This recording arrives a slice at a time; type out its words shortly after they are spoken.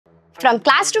From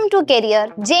classroom to career,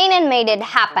 J.N.N made it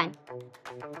happen.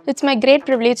 It's my great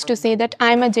privilege to say that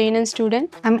I'm a J.N.N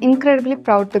student. I'm incredibly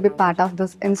proud to be part of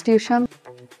this institution.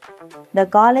 The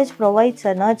college provides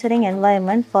a nurturing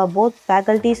environment for both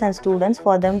faculties and students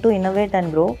for them to innovate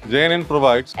and grow. J.N.N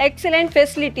provides excellent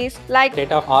facilities like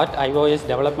state-of-art iOS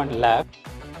development lab,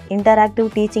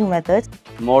 interactive teaching methods,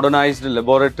 modernized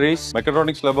laboratories,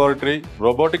 mechatronics laboratory,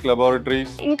 robotic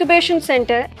laboratories, incubation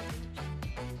center,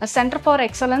 a center for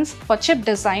excellence for chip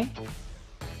design.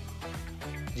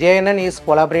 J.N.N is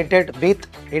collaborated with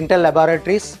Intel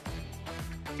Laboratories,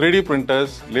 3D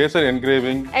printers, laser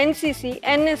engraving, NCC,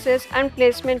 NSS and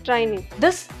placement training.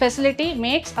 This facility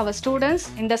makes our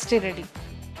students industry ready.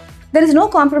 There is no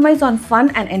compromise on fun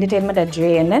and entertainment at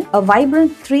J.N.N. A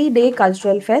vibrant 3-day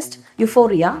cultural fest,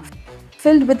 Euphoria,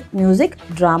 filled with music,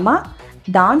 drama,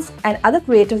 dance and other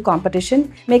creative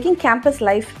competition, making campus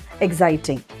life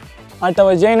exciting. At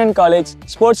our J.N.N college,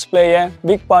 sports play a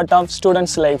big part of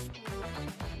students' life.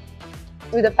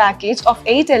 With a package of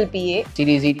 8 LPA,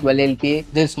 CDC 12 LPA.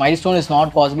 This milestone is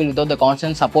not possible without the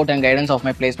constant support and guidance of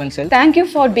my placement cell. Thank you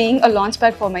for being a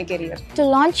launchpad for my career. To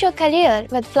launch your career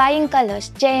with flying colors,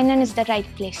 J.N.N is the right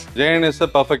place. J.N.N is the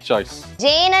perfect choice.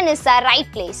 J.N.N is the right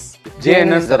place.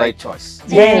 J.N.N is the right choice.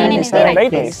 J.N.N is the right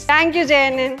place. Thank you,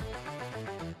 J.N.N.